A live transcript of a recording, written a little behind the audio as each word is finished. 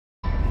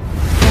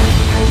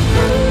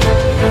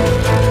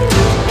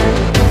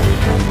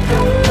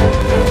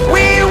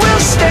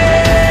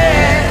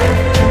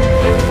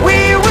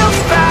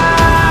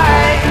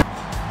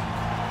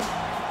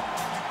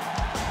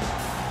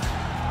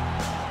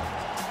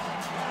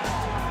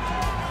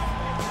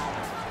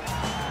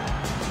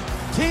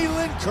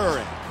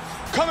Curran.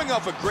 Coming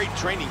off a great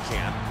training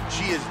camp,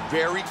 she is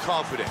very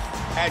confident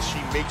as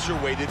she makes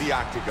her way to the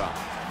octagon.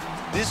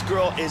 This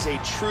girl is a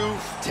true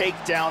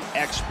takedown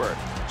expert.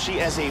 She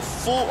has a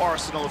full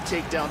arsenal of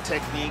takedown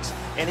techniques,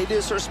 and it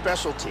is her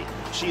specialty.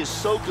 She is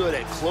so good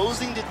at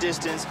closing the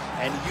distance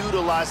and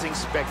utilizing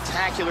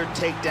spectacular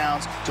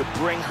takedowns to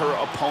bring her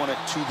opponent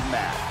to the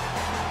mat.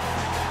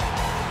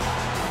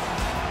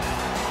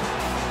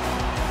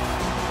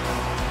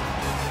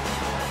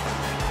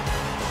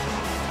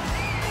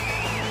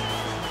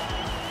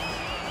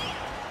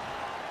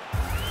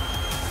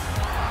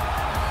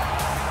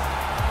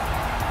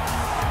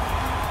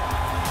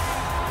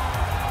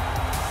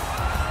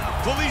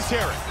 Felice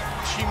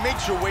Herrig, she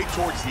makes her way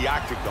towards the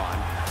octagon,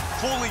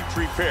 fully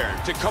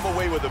prepared to come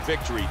away with a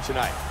victory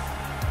tonight.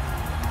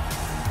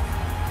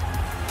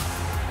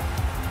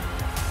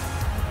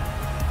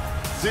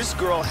 This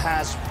girl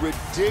has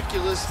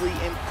ridiculously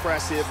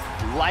impressive,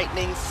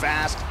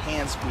 lightning-fast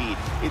hand speed.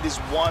 It is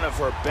one of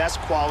her best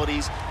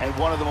qualities and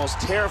one of the most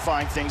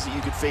terrifying things that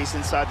you could face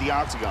inside the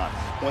octagon.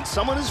 When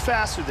someone is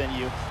faster than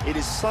you, it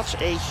is such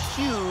a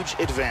huge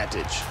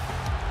advantage.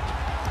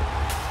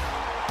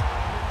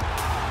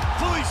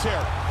 Felice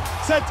Herrig,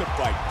 set to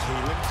fight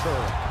Kailin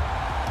Curran.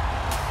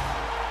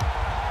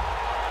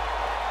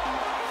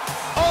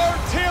 Our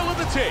tale of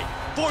the tape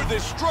for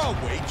this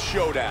strawweight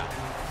showdown.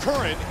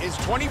 Curran is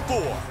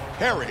 24,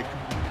 Herrig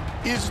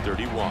is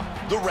 31.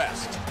 The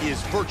rest is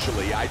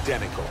virtually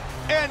identical.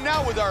 And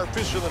now with our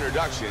official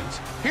introductions,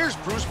 here's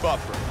Bruce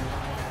Buffer.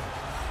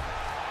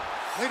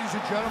 Ladies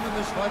and gentlemen,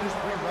 this fight is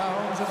 3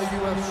 rounds in the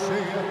UFC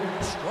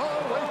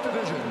strawweight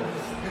division.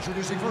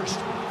 Introducing first,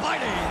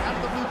 fighting out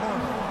of the blue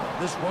corner.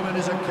 This woman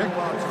is a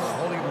kickboxer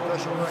holding a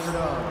professional record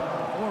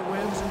of 4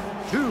 wins,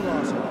 2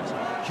 losses.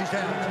 She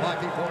stands 5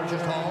 feet 4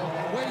 inches tall,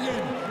 weighing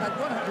in at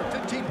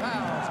 115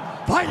 pounds.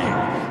 Fighting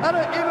out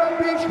of Eva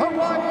Beach,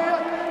 Hawaii,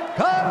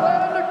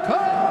 Kailin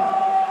Curran.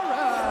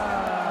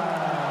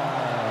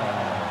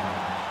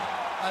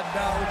 And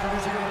now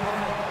introducing her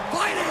opponent,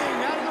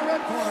 fighting out of the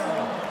red corner.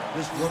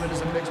 This woman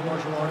is a mixed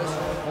martial artist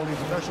holding a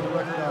professional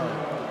record of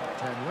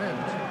 10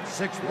 wins,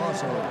 6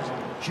 losses.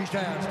 She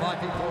stands 5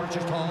 feet 4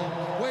 inches tall,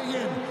 weighing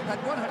in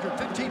at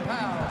 115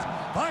 pounds.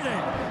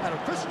 Fighting out of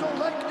Crystal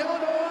Lake,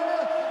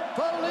 Illinois,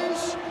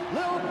 Felice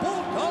Lil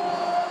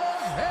Bulldog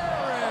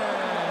Herrig.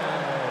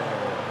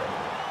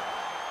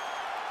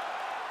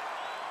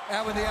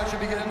 And when the action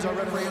begins, our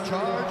referee in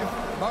charge,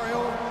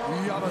 Mario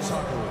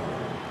Yamasaki.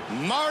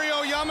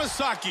 Mario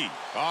Yamasaki,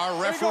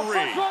 our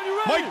referee.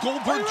 Mike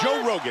Goldberg,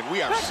 Joe Rogan.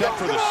 We are set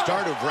for the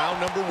start of round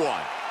number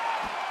 1.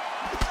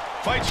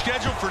 Fight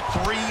scheduled for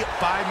 3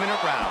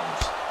 5-minute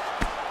rounds.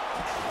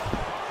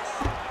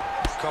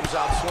 Comes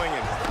out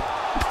swinging.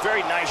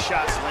 Very nice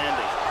shots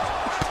landing.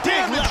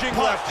 Damaging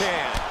left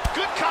hand.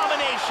 Good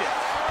combination.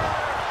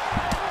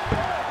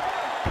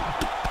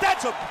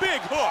 That's a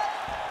big hook.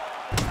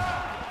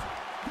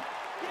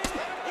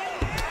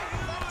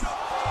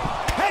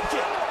 Head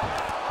kick.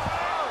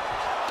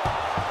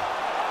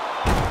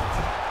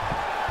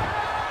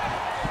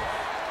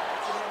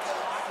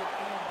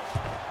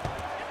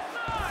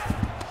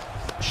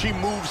 She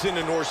moves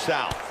into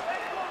north-south.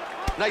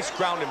 Nice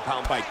ground and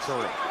pound by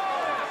Curran.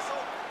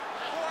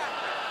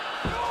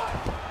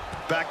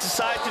 Back to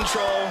side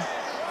control.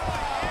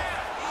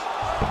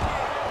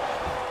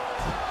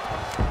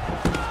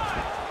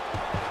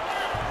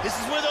 This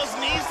is where those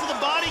knees to the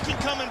body can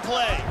come and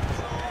play.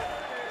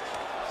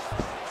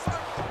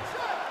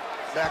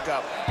 Back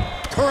up.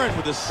 Curran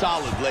with a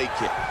solid leg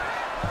kick.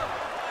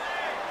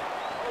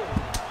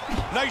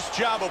 Nice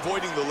job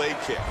avoiding the leg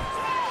kick.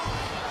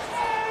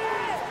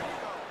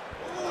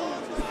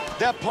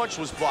 That punch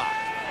was blocked.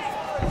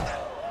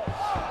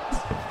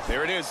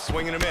 There it is,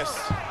 swing and a miss.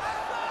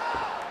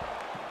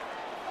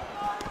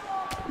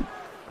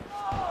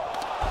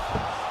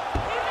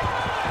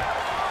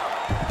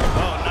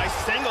 Oh, nice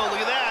single, look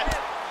at that.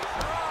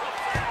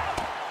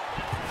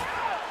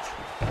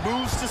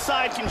 Moves to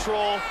side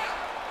control.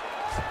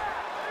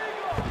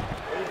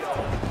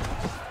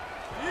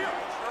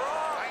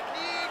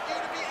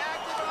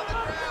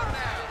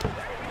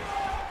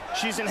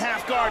 She's in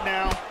half guard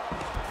now.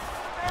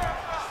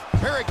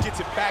 Herrig gets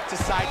it back to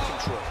side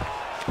control.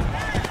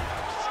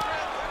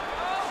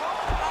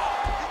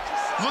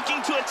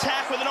 Looking to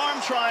attack with an arm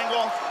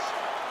triangle.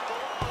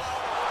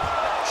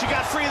 She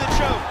got free of the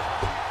choke.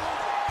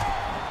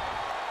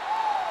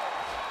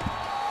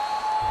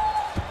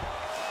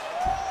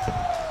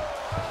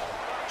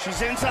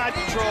 She's inside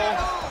control.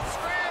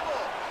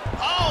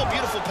 Oh,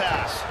 beautiful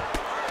pass.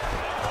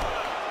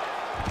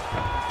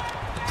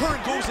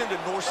 Curran goes into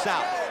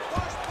north-south.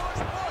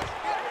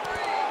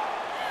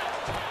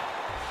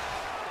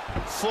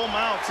 Full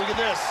mounts, look at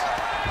this.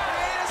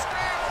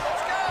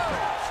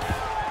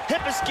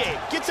 Hip escape,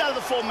 gets out of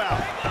the full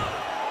mount.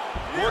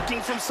 Working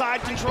from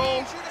side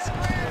control.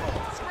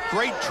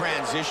 Great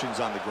transitions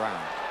on the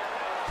ground.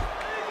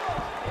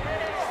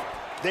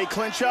 They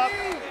clinch up.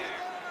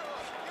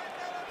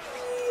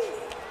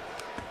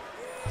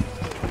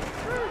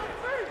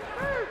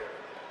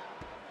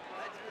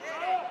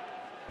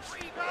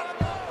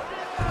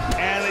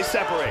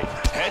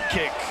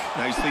 kick.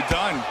 Nicely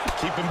done.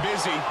 Keep him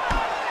busy.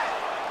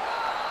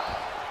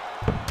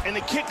 And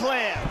the kick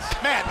lands.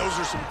 Man, those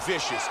are some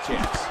vicious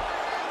kicks.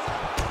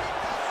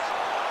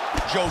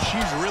 Joe,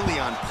 she's really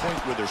on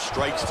point with her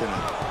strikes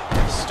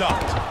tonight.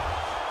 Stopped.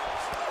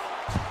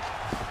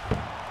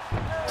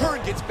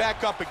 Curran gets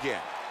back up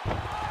again.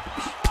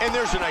 And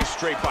there's a nice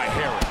straight by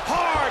Herrig.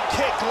 Hard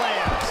kick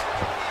lands.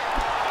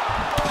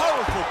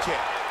 Powerful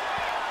kick.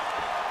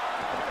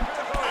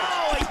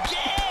 Oh,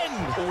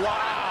 again!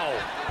 Wow.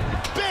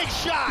 Big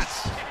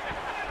shots.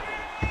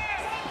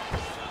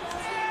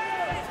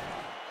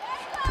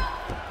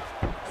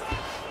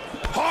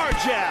 Hard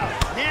jab.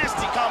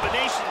 Nasty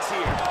combinations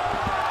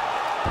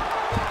here.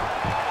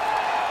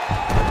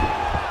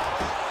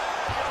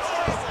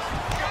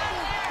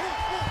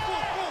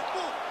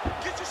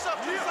 Get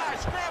yourself to the side.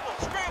 Scramble,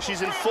 scramble.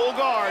 She's in full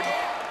guard.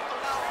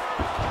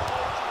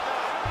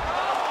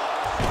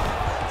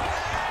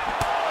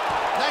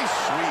 Nice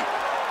sweep.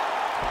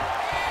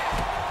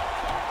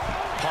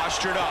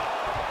 Postured up.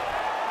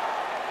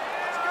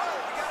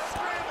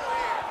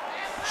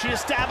 She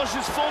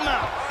establishes full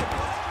mount.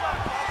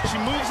 She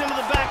moves into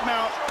the back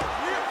mount.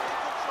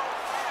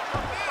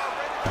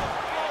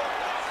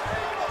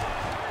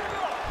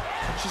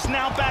 She's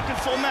now back in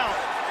full mount.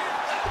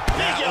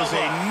 That Big was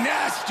elbow. a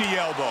nasty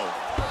elbow.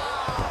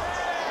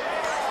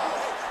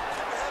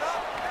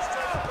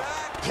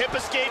 Hip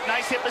escape,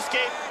 nice hip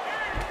escape.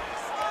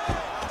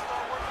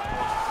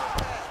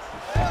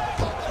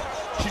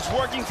 She's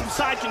working from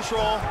side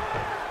control.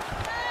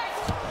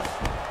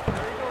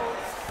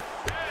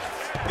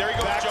 There he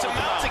goes, Back Joe, to mount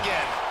come on.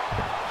 again.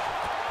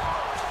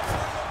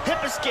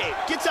 Hip escape,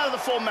 gets out of the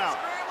full mount.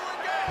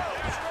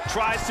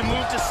 Tries to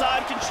move to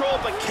side control,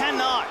 but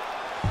cannot.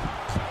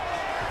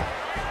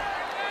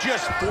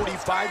 Just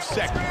 45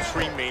 seconds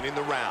remain in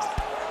the round.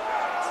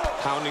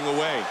 Pounding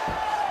away.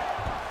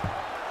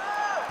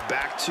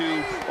 Back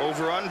to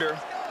over-under.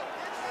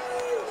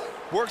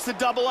 Works the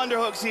double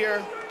underhooks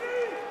here.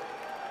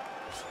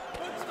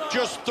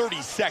 Just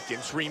 30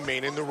 seconds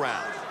remain in the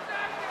round.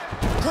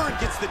 Curran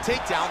gets the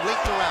takedown late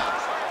in the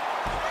round.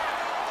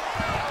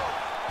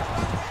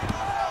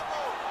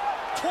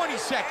 20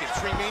 seconds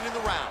remain in the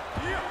round.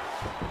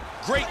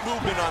 Great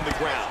movement on the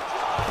ground.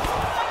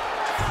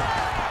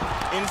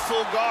 In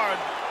full guard.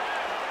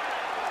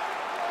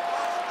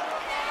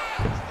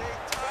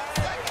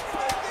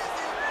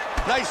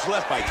 Nice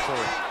left by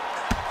Curran.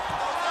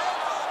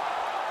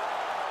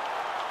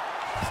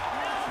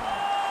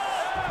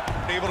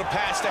 Able to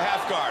pass to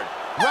half guard.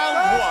 Round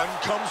one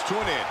comes to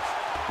an end.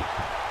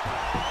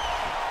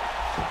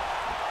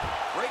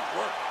 Great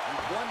work. You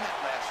won that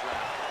last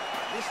round.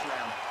 This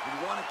round, you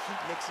want to keep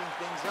mixing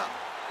things up.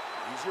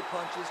 Use your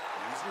punches,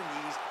 use your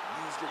knees,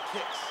 use your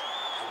kicks.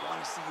 I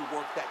want to see you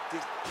work that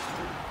distance.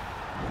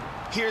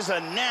 Here's a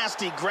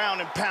nasty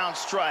ground and pound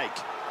strike.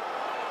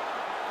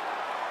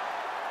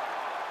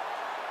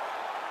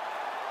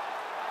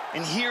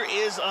 And here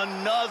is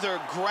another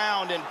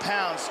ground and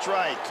pound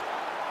strike.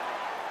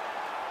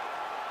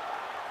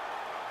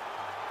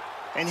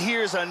 And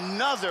here's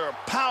another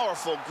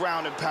powerful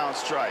ground and pound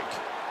strike.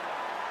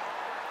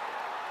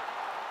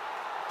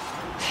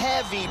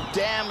 Heavy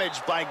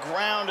damage by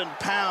ground and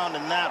pound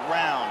in that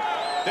round.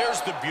 There's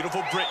the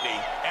beautiful Brittany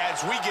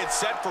as we get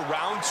set for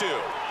round two.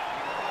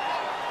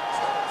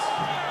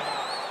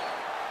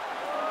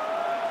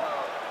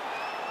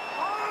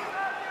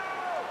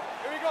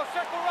 Here we go,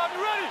 second round.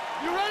 You ready?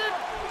 You ready?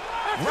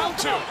 Round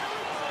two.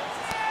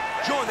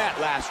 During that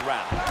last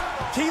round,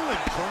 Kailin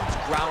Curran's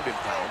ground and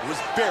pound was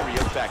very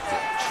effective.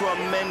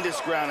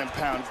 Tremendous ground and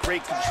pound.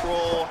 Great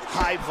control,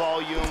 high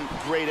volume,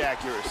 great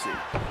accuracy.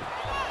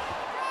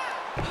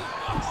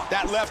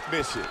 That left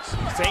misses.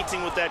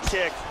 Feinting with that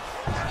kick.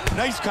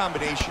 Nice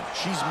combination.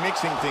 She's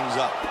mixing things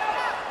up.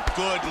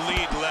 Good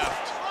lead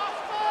left.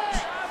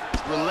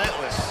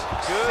 Relentless.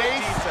 Good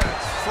Safe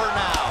defense. for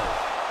now.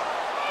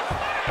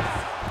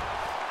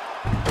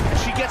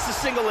 She gets the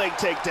single leg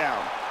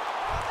takedown.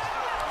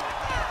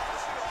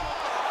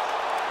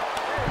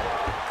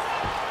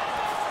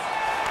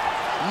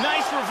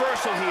 Nice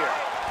reversal here.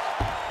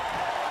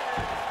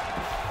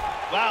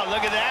 Wow,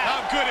 look at that.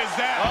 How good is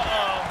that?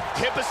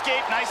 Uh-oh. Hip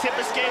escape, nice hip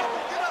escape.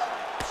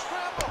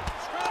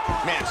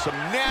 Man, some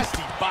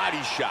nasty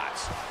body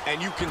shots.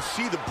 And you can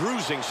see the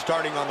bruising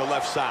starting on the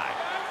left side.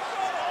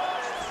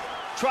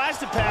 Tries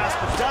to pass,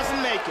 but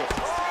doesn't make it.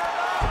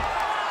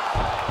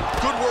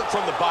 Good work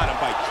from the bottom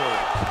by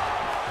Curran.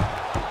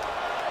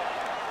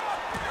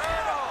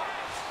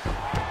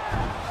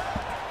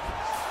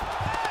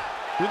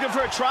 Looking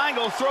for a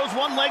triangle, throws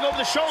one leg over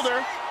the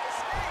shoulder.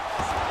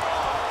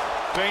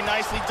 Very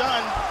nicely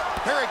done.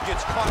 Herrig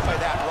gets caught by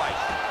that right.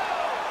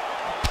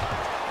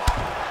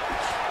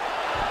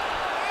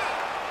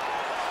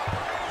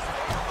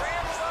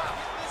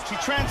 She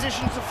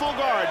transitions to full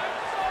guard.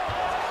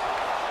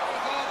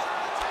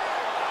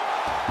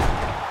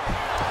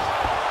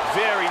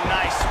 Very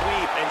nice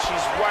sweep, and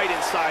she's right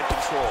inside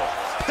control.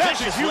 That's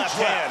a Vicious huge left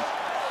left. hand.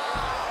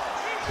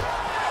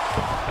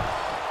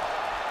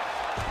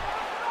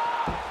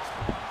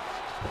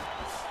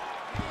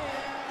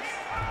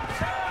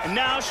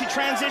 she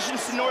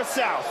transitions to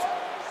north-south.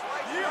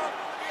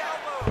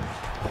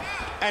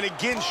 And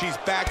again, she's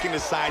back into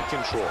side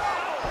control.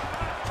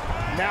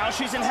 Now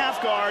she's in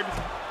half guard.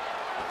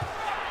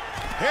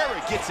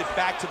 Herrig gets it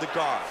back to the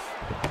guard.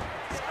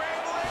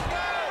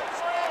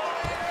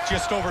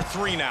 Just over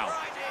 3 now.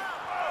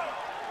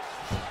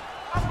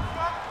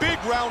 Big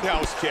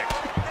roundhouse kick.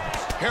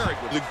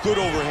 Herrig with a good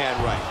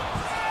overhand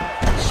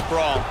right.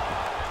 Sprawl.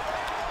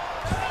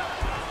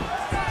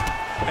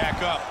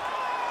 Back up.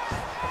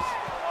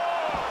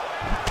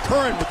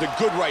 Curran with a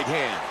good right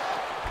hand.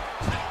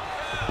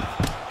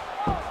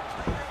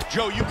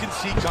 Joe, you can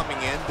see coming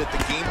in that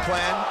the game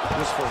plan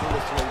was for her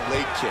to throw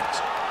leg kicks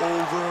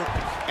over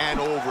and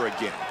over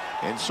again.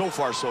 And so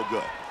far, so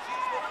good.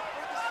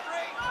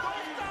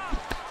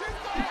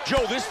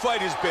 Joe, this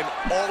fight has been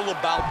all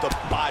about the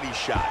body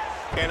shot.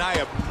 And I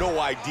have no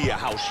idea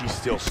how she's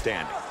still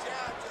standing.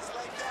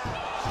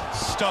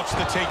 Stuffs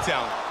the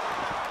takedown.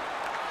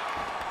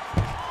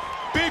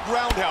 Big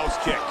roundhouse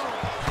kick.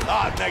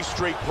 Ah, nice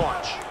straight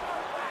punch.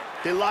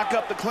 They lock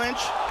up the clinch.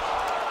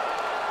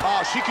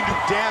 Oh, she can do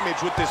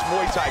damage with this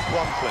Muay Thai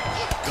plum clinch.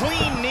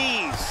 Clean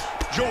knees.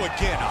 Joe,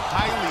 again, a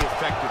highly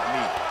effective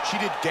knee. She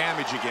did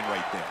damage again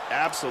right there.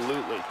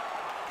 Absolutely.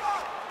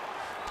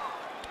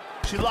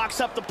 She locks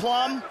up the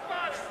plum.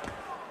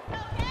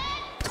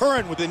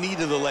 Curran with the knee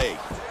to the leg.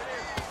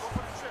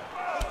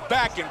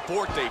 Back and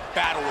forth, they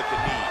battle with the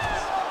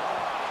knees.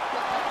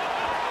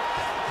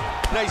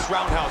 Nice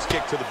roundhouse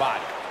kick to the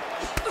body.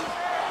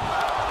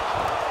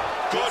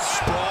 Good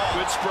sprawl.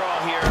 Good sprawl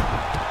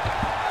here.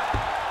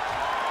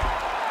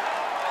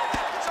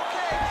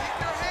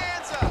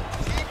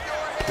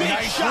 Big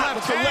nice shot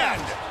with the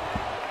left.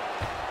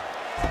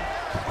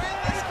 Win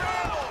the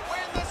scramble!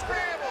 Win the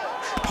scramble!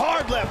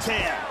 Hard left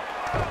hand.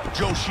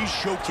 Joe, she's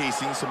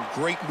showcasing some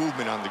great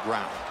movement on the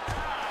ground.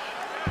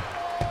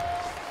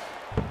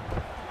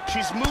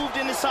 She's moved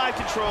into side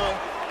control.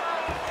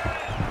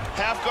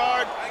 Half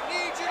guard. I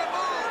need you to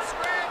move!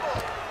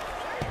 Scramble!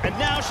 And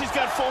now she's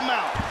got full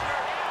mount.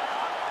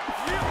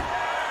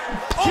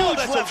 Oh, Huge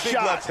that's left a big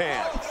shot. left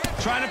hand.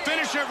 Trying to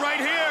finish it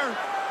right here.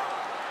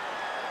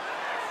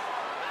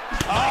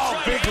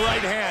 Oh, big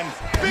right hand.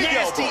 Big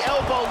Nasty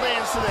elbow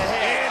lands to the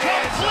head.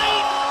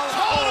 Complete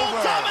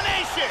total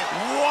domination.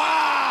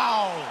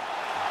 Wow.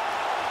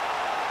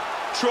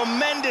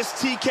 Tremendous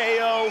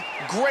TKO.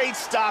 Great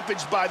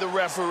stoppage by the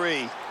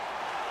referee.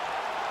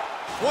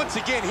 Once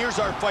again, here's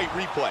our fight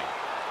replay.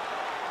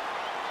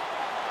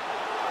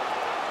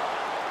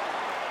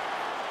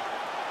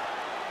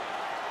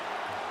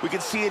 We can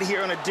see it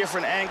here on a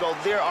different angle.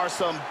 There are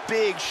some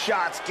big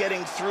shots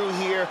getting through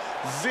here.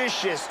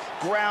 Vicious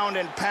ground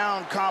and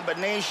pound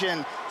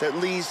combination that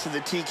leads to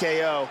the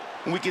TKO.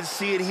 And we can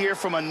see it here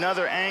from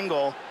another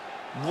angle.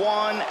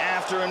 One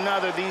after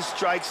another, these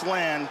strikes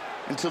land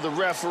until the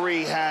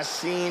referee has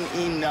seen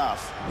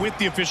enough. With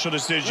the official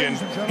decision,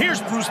 here's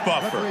Bruce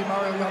Buffer. Referee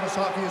Mario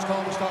Yamasaki has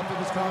called a stop to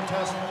this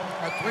contest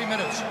at 3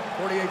 minutes,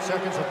 48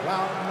 seconds of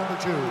round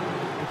number 2.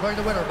 Declaring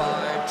the winner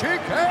by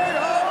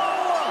TKO,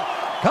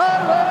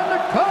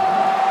 Kailin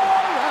Curran!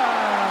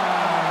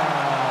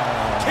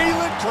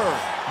 Kailin Curran,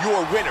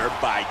 your winner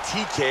by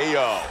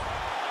TKO.